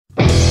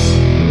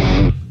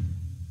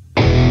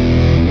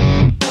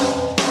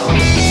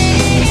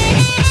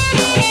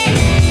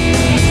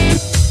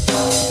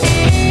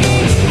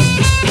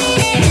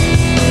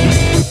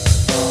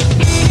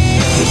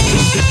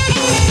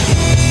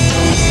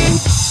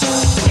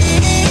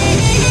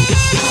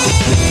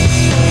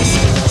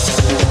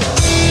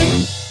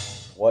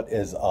What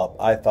is up?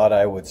 I thought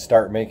I would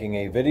start making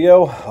a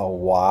video.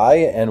 Why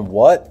and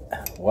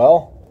what?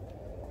 Well,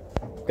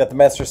 got the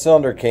master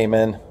cylinder came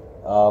in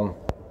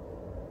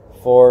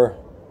for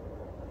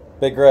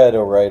Big Red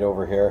right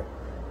over here.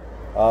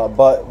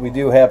 But we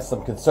do have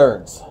some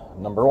concerns.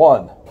 Number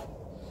one,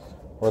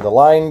 where the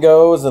line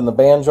goes and the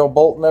banjo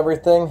bolt and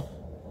everything.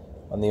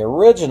 On the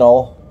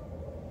original,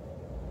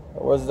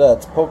 where was that?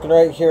 It's poking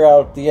right here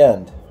out at the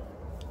end.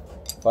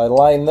 If I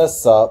line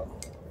this up,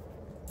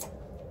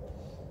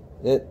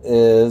 it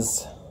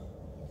is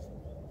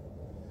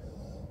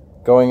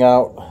going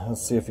out.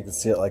 Let's see if you can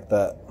see it like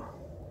that.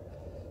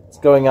 It's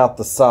going out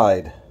the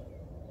side.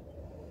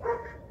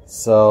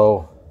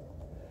 So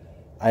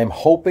I'm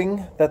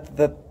hoping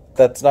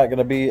that's not going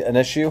to be an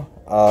issue,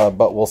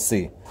 but we'll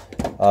see.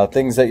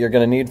 Things that you're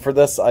going to need for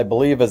this, I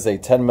believe, is a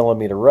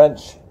 10mm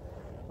wrench,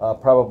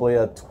 probably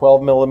a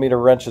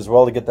 12mm wrench as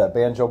well to get that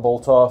banjo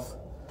bolt off.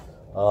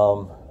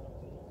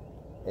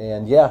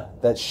 And yeah,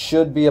 that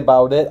should be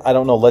about it. I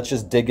don't know. Let's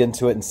just dig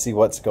into it and see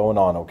what's going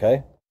on,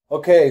 okay?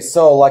 Okay,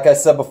 so like I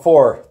said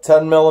before,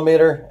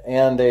 10mm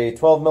and a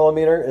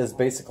 12mm is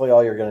basically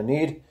all you're going to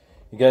need.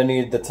 You're going to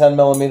need the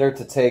 10mm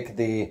to take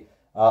the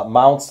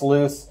mounts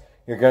loose.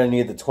 You're going to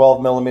need the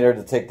 12mm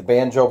to take the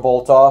banjo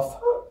bolt off.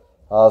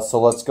 So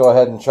let's go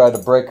ahead and try to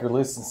break her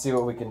loose and see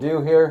what we can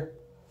do here.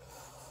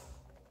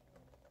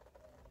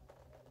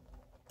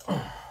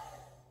 Come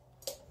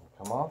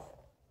off?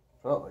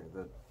 Oh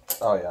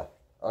yeah.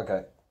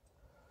 Okay.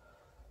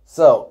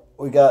 So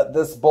we got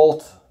this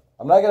bolt.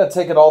 I'm not going to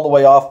take it all the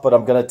way off, but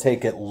I'm going to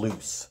take it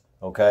loose.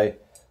 Okay.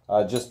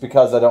 Just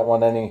because I don't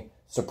want any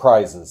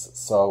surprises.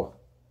 So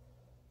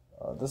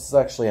this is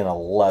actually an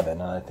 11,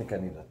 and I think I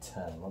need a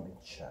 10. Let me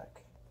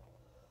check.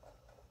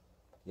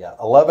 Yeah,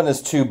 11 is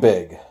too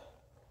big.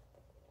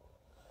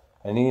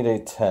 I need a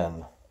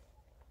 10.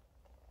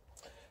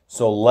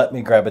 So let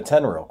me grab a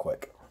 10 real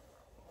quick.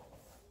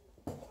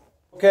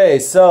 Okay,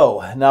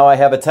 so now I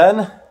have a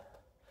 10.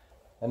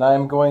 And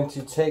I'm going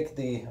to take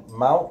the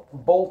mount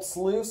bolts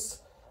loose.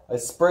 I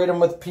sprayed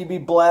them with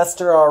PB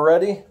Blaster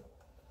already.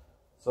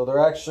 So they're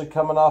actually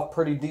coming off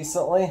pretty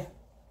decently.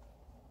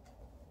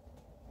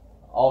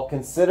 All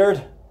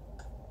considered.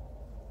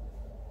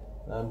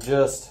 I'm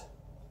just,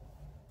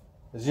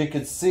 as you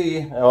can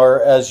see,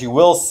 or as you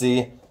will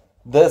see,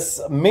 this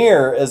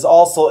mirror is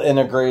also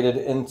integrated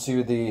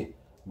into the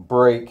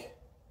brake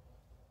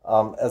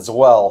as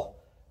well.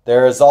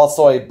 There is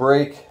also a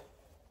brake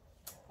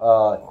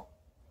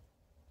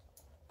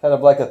kind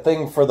of like a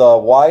thing for the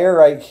wire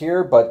right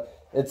here,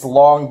 but it's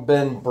long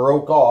been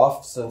broke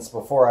off since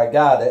before I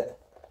got it.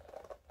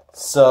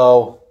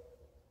 So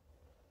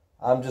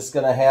I'm just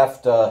going to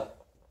have to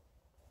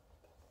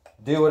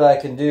do what I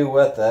can do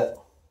with it.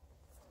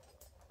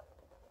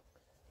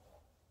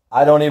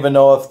 I don't even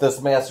know if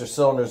this master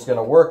cylinder is going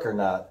to work or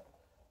not.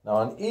 Now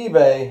on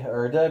eBay,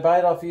 or did I buy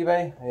it off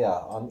eBay? Yeah,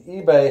 on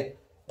eBay,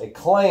 it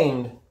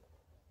claimed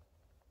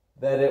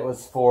that it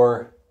was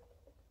for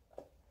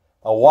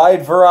a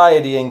wide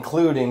variety,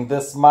 including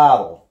this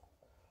model.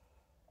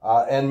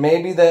 And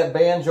maybe that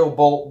banjo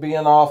bolt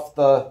being off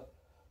the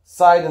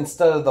side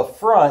instead of the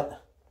front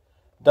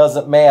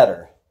doesn't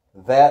matter.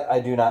 That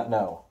I do not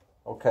know.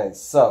 Okay,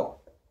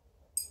 so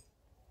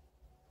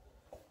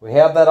we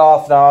have that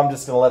off now. I'm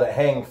just going to let it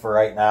hang for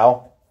right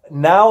now.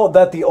 Now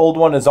that the old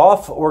one is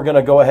off, we're going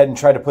to go ahead and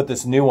try to put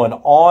this new one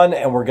on,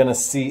 and we're going to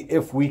see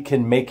if we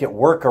can make it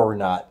work or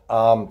not.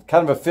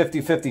 Kind of a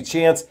 50-50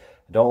 chance.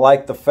 I don't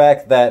like the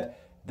fact that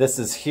this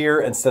is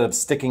here instead of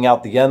sticking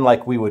out the end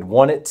like we would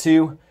want it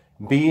to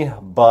be,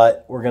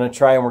 but we're going to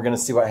try and we're going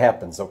to see what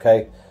happens,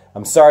 okay?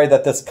 I'm sorry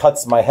that this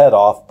cuts my head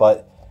off,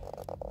 but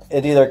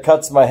it either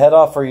cuts my head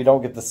off or you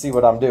don't get to see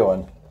what I'm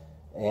doing.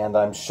 And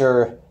I'm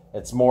sure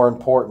it's more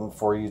important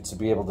for you to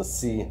be able to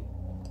see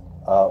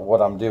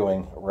what I'm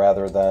doing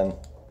rather than...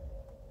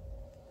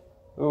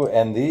 Ooh,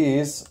 and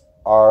these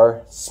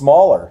are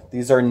smaller.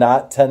 These are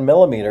not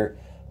 10mm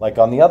like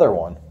on the other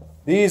one.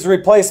 These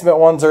replacement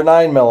ones are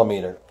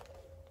 9mm.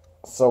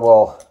 So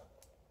we'll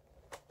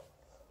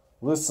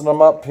loosen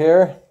them up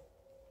here.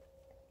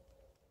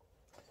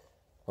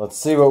 Let's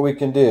see what we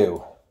can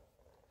do.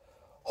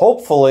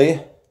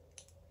 Hopefully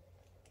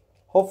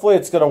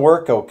it's going to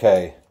work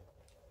okay.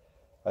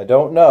 I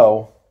don't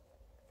know.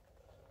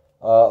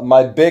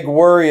 My big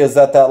worry is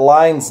that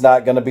line's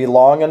not going to be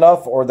long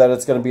enough, or that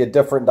it's going to be a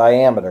different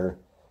diameter.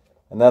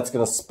 And that's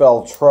going to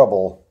spell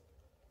trouble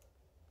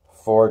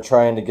for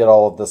trying to get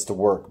all of this to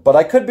work. But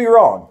I could be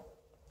wrong.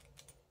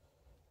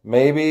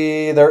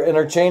 Maybe they're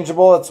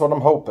interchangeable. That's what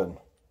I'm hoping.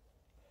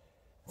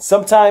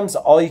 Sometimes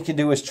all you can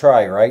do is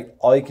try, right?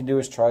 All you can do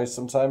is try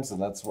sometimes,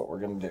 and that's what we're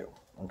going to do.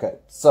 Okay,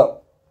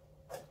 so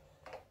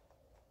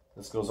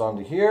this goes on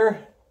to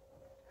here.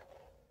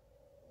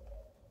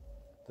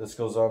 This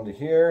goes on to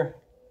here.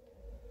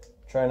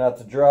 Try not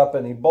to drop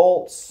any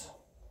bolts.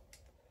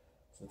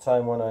 It's the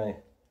time when I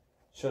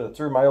should have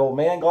threw my old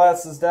man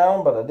glasses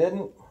down, but I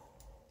didn't.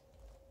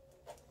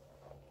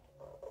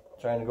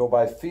 Trying to go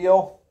by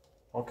feel.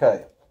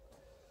 Okay.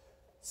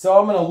 So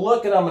I'm going to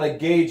look and I'm going to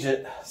gauge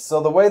it.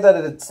 So the way that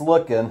it's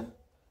looking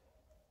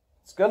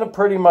It's going to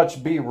pretty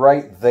much be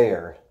right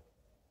there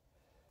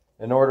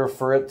in order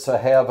for it to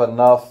have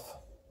enough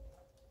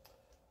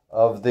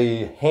of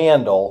the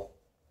handle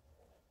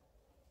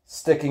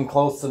sticking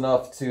close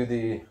enough to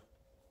the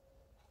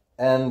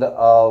end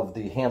of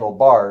the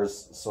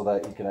handlebars so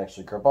that you can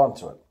actually grip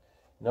onto it.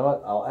 You know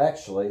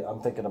what?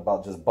 I'm thinking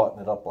about just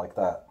buttoning it up like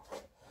that.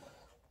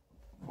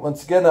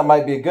 Once again, that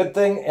might be a good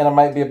thing and it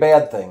might be a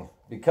bad thing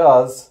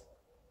because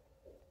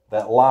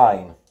that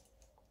line,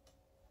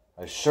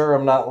 I sure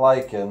am not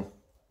liking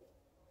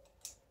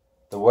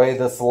the way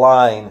this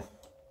line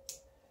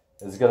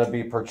is going to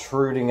be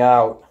protruding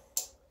out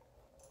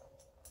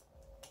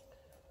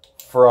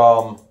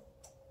from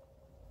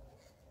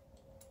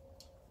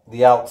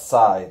the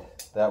outside.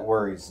 That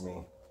worries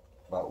me.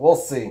 But we'll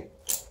see.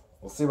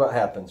 We'll see what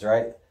happens,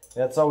 right?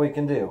 That's all we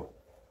can do.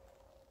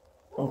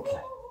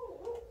 Okay.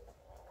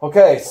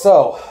 Okay,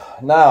 so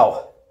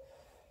now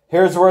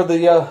here's where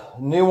the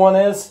new one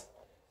is.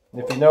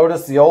 If you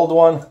notice, the old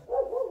one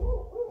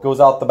goes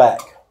out the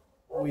back.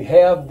 We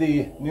have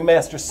the new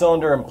master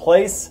cylinder in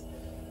place.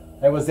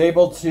 I was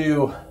able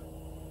to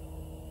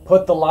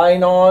put the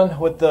line on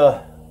with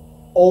the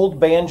old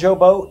banjo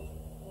boat.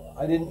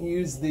 I didn't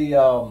use the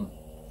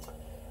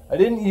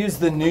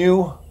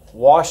new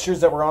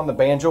washers that were on the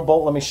banjo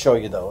bolt. Let me show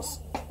you those.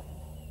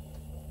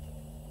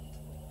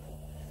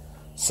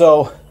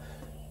 So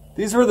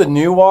these were the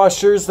new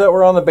washers that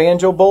were on the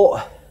banjo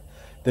bolt,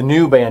 the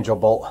new banjo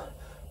bolt.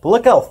 But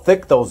look how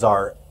thick those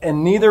are,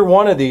 and neither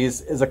one of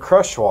these is a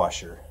crush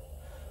washer.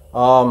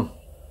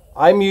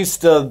 I'm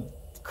used to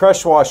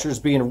crush washers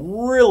being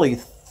really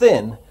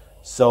thin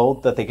so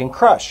that they can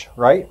crush,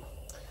 right?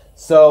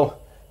 So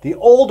the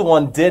old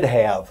one did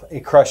have a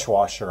crush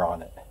washer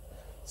on it.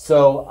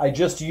 So I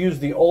just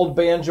used the old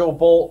banjo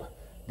bolt,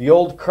 the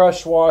old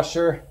crush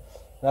washer,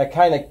 and I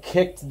kind of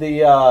kicked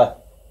the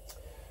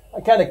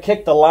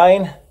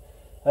line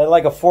at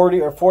like a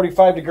 40 or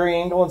 45 degree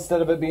angle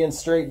instead of it being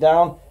straight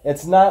down.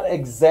 It's not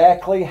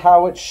exactly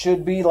how it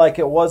should be like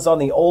it was on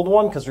the old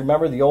one, because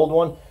remember the old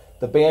one,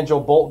 the banjo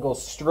bolt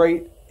goes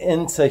straight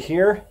into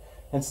here.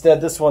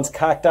 Instead, this one's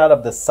cocked out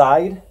of the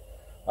side,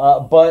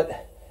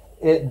 but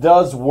it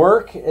does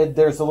work.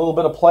 There's a little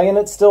bit of play in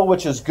it still,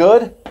 which is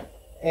good.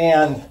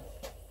 And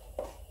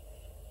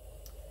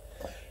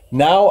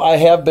now I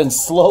have been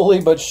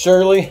slowly but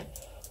surely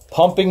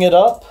pumping it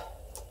up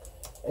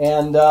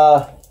and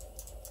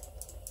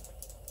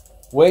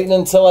waiting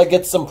until I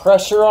get some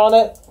pressure on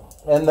it,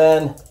 and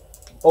then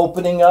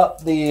opening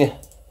up the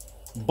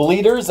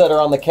bleeders that are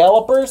on the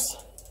calipers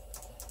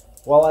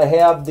while I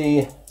have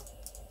the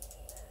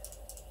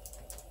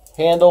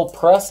handle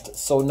pressed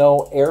so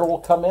no air will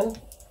come in.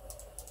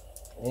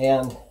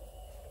 And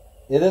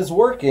it is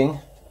working.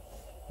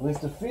 At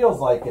least it feels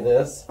like it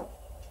is. I'm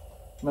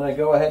going to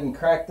go ahead and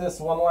crack this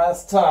one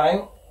last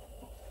time.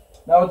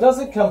 Now it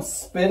doesn't come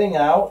spitting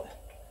out.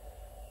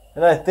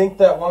 And I think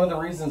that one of the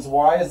reasons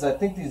why is I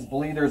think these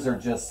bleeders are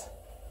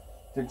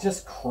they're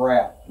just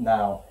crap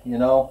now, you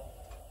know.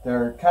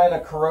 They're kind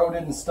of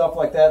corroded and stuff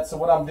like that. So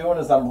what I'm doing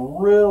is I'm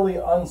really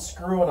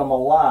unscrewing them a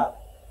lot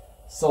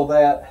so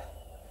that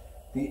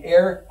the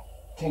air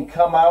can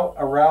come out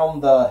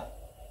around the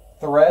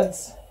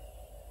threads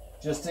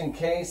just in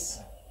case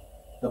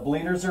the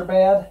bleeders are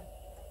bad.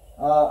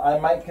 I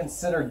might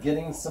consider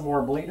getting some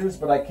more bleeders,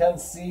 but I can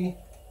see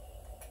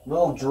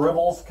little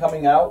dribbles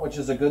coming out, which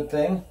is a good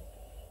thing.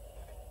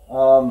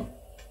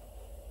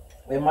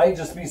 It might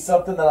just be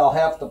something that I'll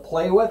have to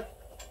play with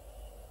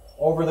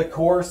over the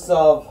course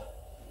of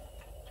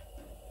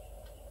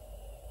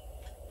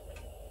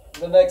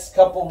the next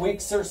couple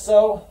weeks or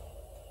so.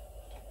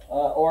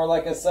 Or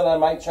like I said, I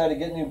might try to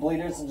get new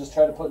bleeders and just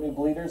try to put new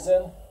bleeders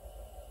in.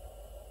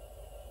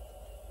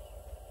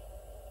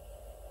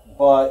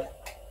 But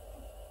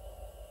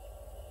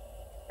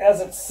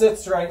as it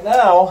sits right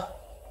now,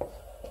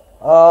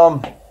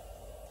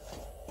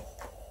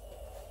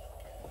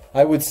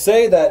 I would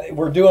say that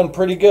we're doing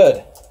pretty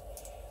good.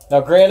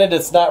 Now granted,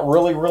 it's not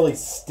really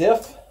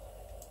stiff,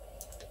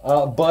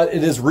 but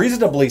it is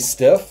reasonably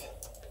stiff.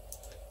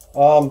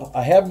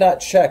 I have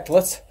not checked.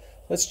 Let's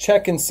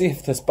check and see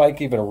if this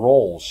bike even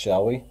rolls,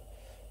 shall we?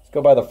 Let's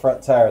go by the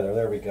front tire there.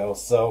 There we go.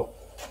 So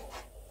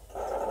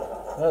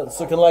it's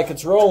looking like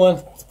it's rolling.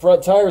 The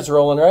front tire's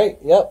rolling, right?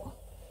 Yep.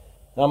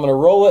 Now I'm going to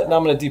roll it and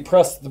I'm going to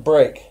depress the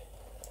brake.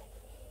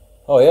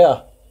 Oh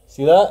yeah.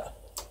 See that?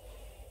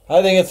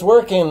 I think it's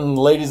working,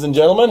 ladies and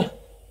gentlemen.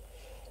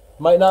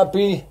 Might not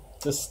be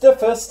the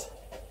stiffest,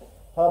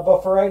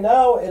 but for right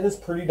now, it is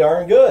pretty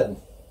darn good.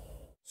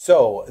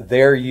 So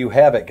there you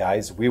have it,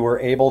 guys. We were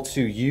able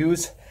to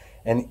use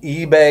an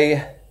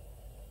eBay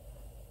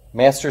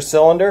master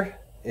cylinder.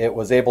 It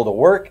was able to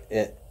work,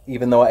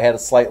 even though it had a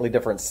slightly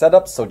different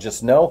setup. So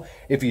just know,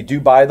 if you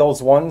do buy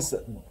those ones,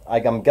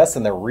 I'm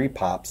guessing they're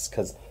repops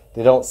because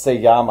they don't say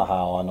Yamaha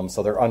on them,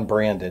 so they're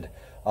unbranded.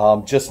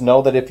 Just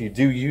know that if you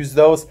do use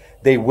those,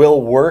 they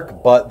will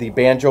work, but the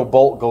banjo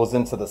bolt goes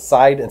into the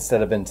side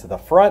instead of into the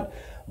front.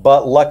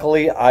 But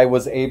luckily, I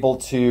was able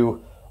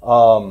to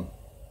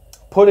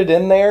put it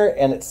in there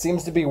and it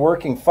seems to be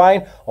working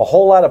fine. A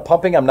whole lot of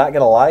pumping, I'm not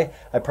gonna lie.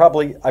 I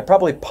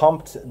probably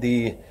pumped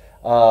the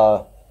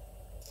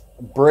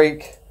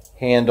brake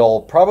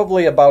handle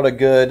probably about a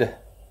good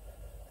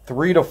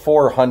 300 to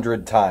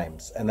 400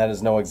 times, and that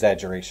is no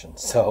exaggeration.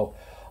 So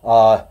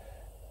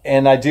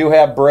and I do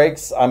have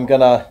brakes. I'm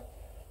gonna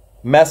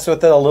mess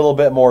with it a little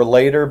bit more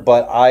later,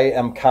 but I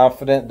am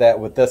confident that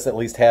with this at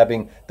least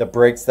having the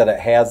brakes that it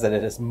has, that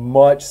it is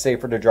much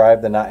safer to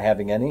drive than not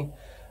having any.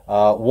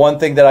 One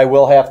thing that I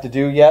will have to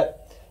do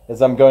yet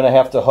is I'm going to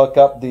have to hook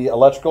up the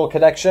electrical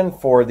connection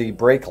for the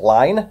brake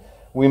line.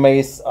 We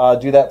may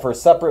do that for a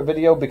separate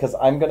video because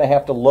I'm going to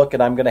have to look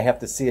and I'm going to have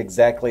to see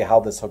exactly how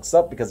this hooks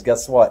up, because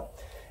guess what?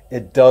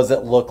 It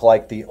doesn't look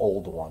like the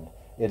old one.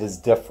 It is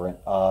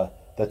different.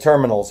 The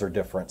terminals are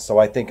different. So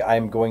I think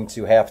I'm going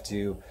to have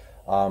to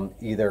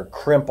either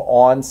crimp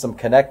on some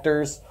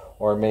connectors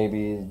or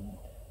maybe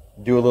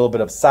do a little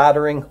bit of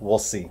soldering. We'll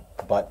see.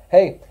 But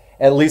hey,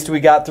 at least we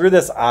got through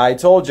this. I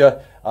told you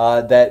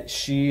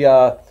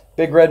that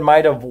Big Red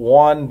might have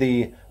won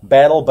the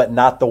battle, but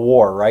not the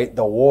war, right?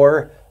 The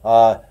war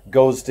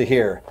goes to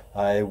here.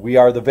 We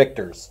are the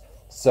victors.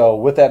 So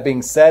with that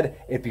being said,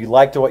 if you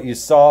liked what you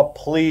saw,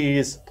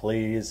 please,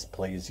 please,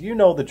 please, you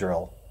know the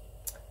drill.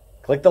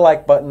 Click the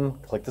like button,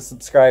 click the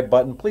subscribe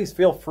button. Please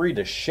feel free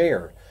to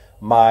share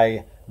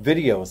my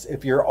videos.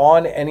 If you're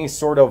on any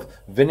sort of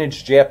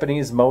vintage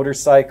Japanese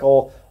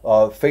motorcycle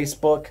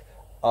Facebook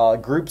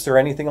groups or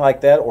anything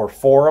like that, or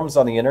forums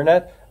on the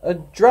internet,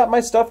 drop my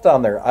stuff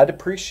down there. I'd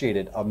appreciate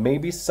it.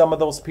 Maybe some of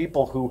those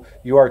people who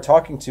you are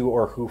talking to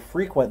or who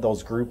frequent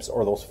those groups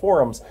or those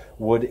forums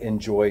would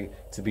enjoy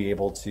to be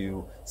able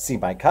to see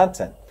my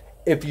content.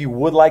 If you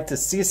would like to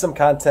see some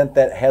content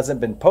that hasn't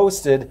been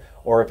posted,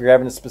 or if you're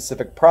having a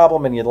specific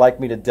problem and you'd like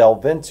me to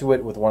delve into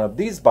it with one of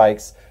these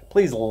bikes,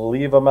 please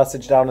leave a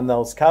message down in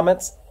those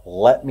comments.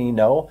 Let me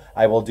know.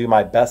 I will do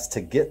my best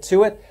to get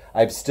to it.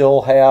 I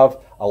still have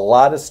a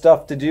lot of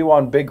stuff to do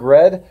on Big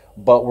Red,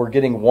 but we're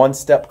getting one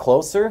step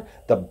closer.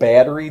 The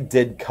battery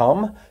did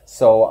come,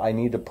 so I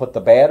need to put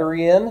the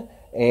battery in,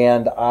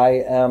 and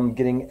I am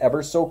getting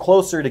ever so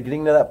closer to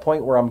getting to that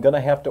point where I'm going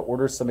to have to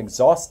order some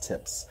exhaust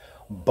tips.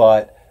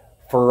 But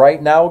for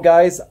right now,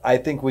 guys, I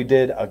think we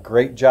did a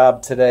great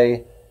job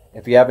today.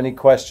 If you have any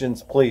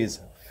questions, please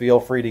feel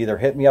free to either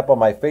hit me up on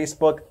my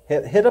Facebook,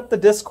 hit up the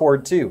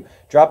Discord too.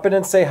 Drop in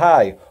and say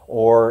hi,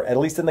 or at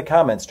least in the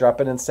comments,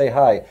 drop in and say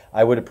hi.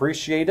 I would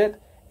appreciate it.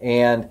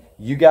 And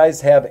you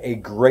guys have a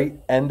great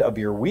end of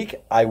your week.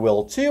 I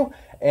will too.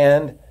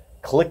 And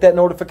click that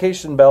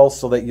notification bell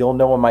so that you'll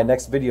know when my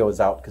next video is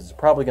out, because it's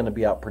probably going to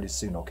be out pretty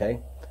soon, okay?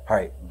 All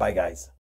right, bye guys.